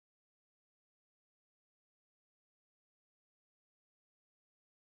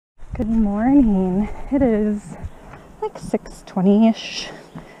Good morning. It is like 6:20-ish.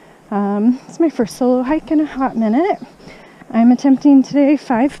 It's my first solo hike in a hot minute. I'm attempting today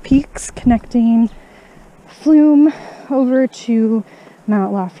 5 peaks connecting Flume over to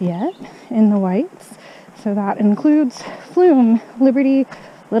Mount Lafayette in the Whites. So that includes Flume, Liberty,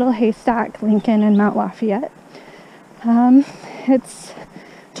 Little Haystack, Lincoln, and Mount Lafayette. It's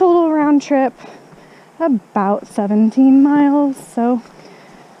total round trip about 17 miles, so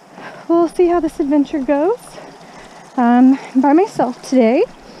we'll see how this adventure goes. By myself today.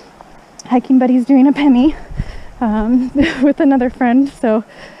 Hiking buddy's doing a Pemi with another friend, so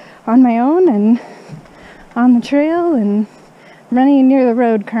on my own and on the trail and running near the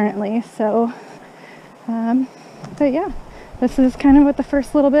road currently. So, but yeah, this is kind of what the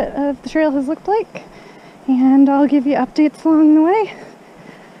first little bit of the trail has looked like, and I'll give you updates along the way.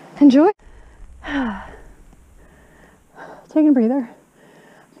 Enjoy. Taking a breather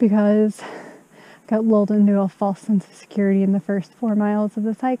because I got lulled into a false sense of security in the first 4 miles of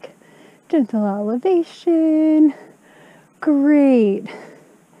this hike. Gentle elevation, great.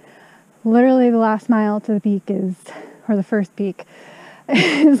 Literally the last mile to the peak is, or the first peak,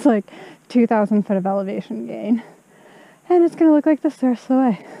 is like 2,000 foot of elevation gain. And it's gonna look like this the rest of the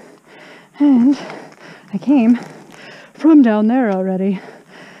way. And I came from down there already.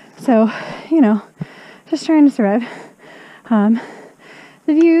 So, you know, just trying to survive.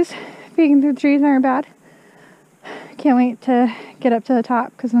 The views, peeking through the trees, aren't bad. Can't wait to get up to the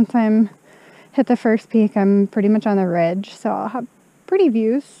top, because once I'm hit the first peak, I'm pretty much on the ridge, so I'll have pretty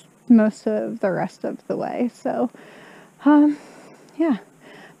views most of the rest of the way. So, yeah, I'm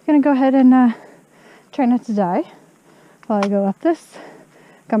gonna go ahead and try not to die while I go up this.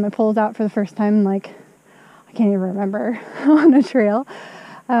 Got my poles out for the first time, like, I can't even remember, on a trail.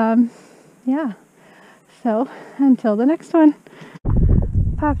 Yeah, so until the next one.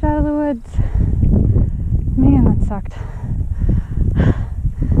 Popped out of the woods. Man, that sucked.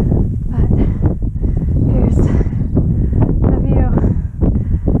 But here's the view.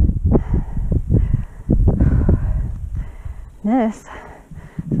 This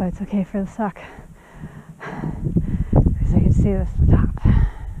is why it's okay for the suck, because I can see this at the top.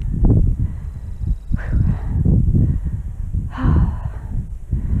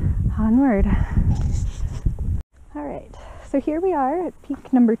 Onward. Alright, so here we are at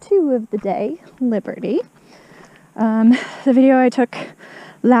peak number 2 of the day, Liberty. The video I took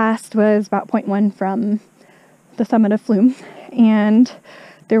last was about 0.1 from the summit of Flume, and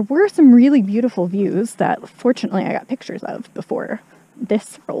there were some really beautiful views that fortunately I got pictures of before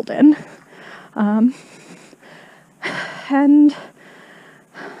this rolled in. And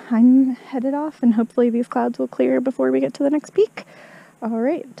I'm headed off, and hopefully these clouds will clear before we get to the next peak.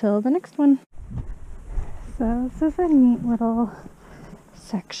 Alright, till the next one. So this is a neat little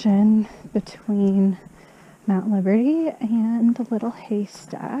section between Mount Liberty and the Little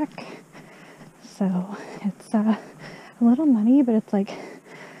Haystack. So it's a little muddy, but it's like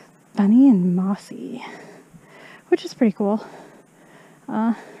funny and mossy, which is pretty cool.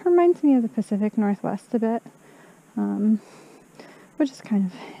 Reminds me of the Pacific Northwest a bit, which is kind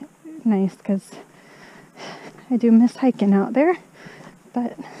of nice because I do miss hiking out there,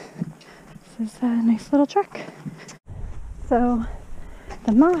 but this is a nice little trek. So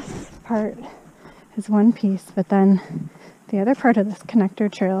the moss part is one piece, but then the other part of this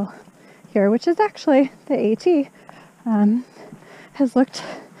connector trail here, which is actually the AT, has looked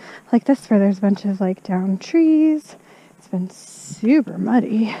like this, where there's a bunch of like down trees. It's been super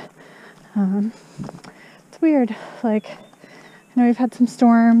muddy. It's weird. Like, I know we've had some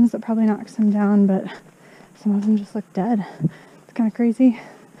storms that probably knocked some down, but some of them just look dead. It's kind of crazy.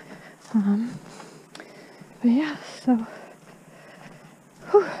 But yeah, so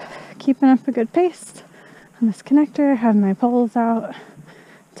whew, keeping up a good pace on this connector. Have my poles out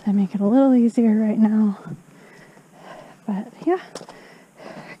to make it a little easier right now. But yeah,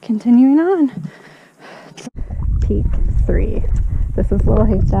 continuing on. Peak 3. This is Little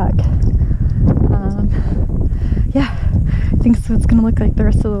Haystack. Yeah, I think that's what it's gonna look like the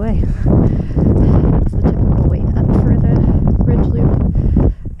rest of the way. That's the typical way up for the ridge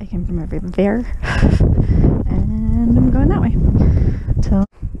loop. I came from over there, and I'm going that way. So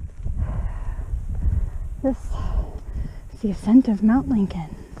this is the ascent of Mount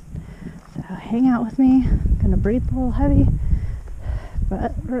Lincoln. So hang out with me. I'm gonna breathe a little heavy,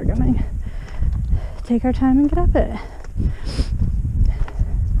 but we're gonna take our time and get up it.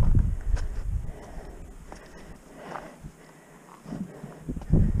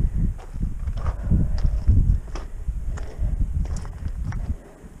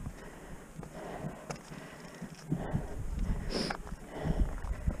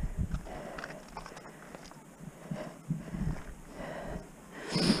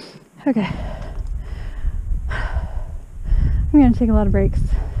 Okay. I'm going to take a lot of breaks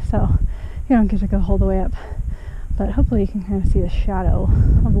so you don't get to go all the way up. But hopefully you can kind of see the shadow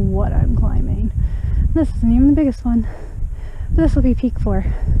of what I'm climbing. This isn't even the biggest one. But this will be peak 4.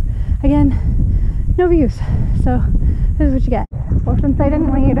 Again, no views. So this is what you get. Well, since I didn't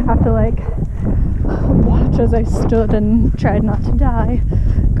want you to have to like watch as I stood and tried not to die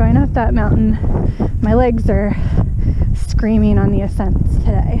going up that mountain, my legs are screaming on the ascents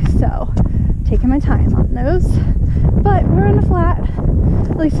today. So taking my time on those. But we're on a flat,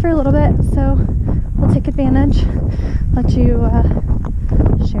 at least for a little bit. So we'll take advantage, let you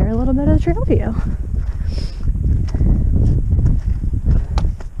share a little bit of the trail view.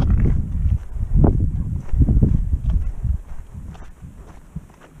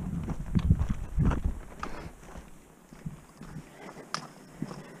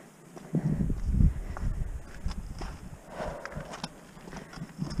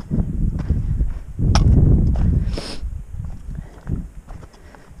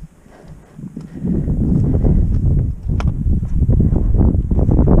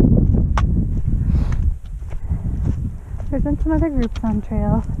 There's been some other groups on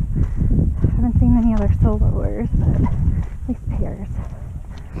trail. Haven't seen any other soloers, but at least pairs.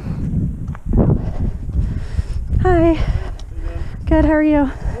 Hi. Good, how are you?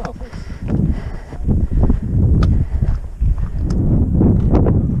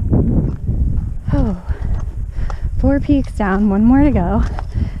 Oh, 4 peaks down, 1 more to go.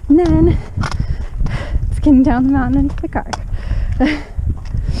 And then it's getting down the mountain into the car.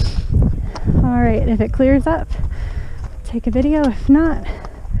 Alright, if it clears up, take a video. If not,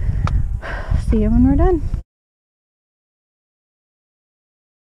 see you when we're done.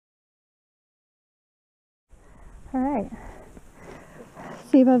 Alright,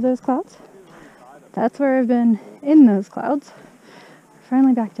 see above those clouds? That's where I've been in those clouds.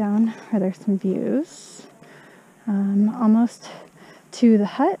 Finally back down where there's some views. Almost to the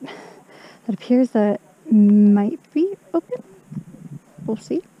hut that appears that might be open. We'll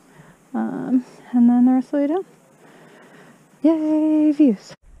see. And then the rest of the way down. Yay,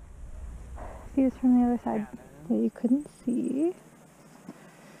 views. Views from the other side that you couldn't see.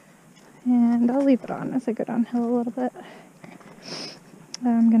 And I'll leave it on as I go downhill a little bit.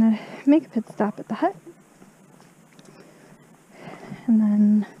 I'm gonna make a pit stop at the hut. And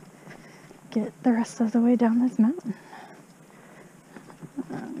then get the rest of the way down this mountain.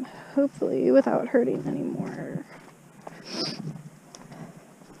 Hopefully without hurting anymore.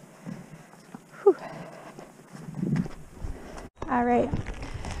 Alright,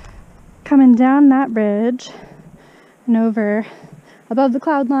 coming down that bridge and over above the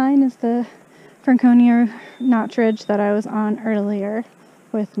cloud line is the Franconia Ridge that I was on earlier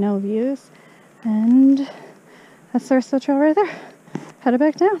with no views, and that's the rest of the trail right there. Headed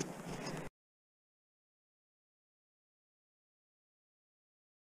back down.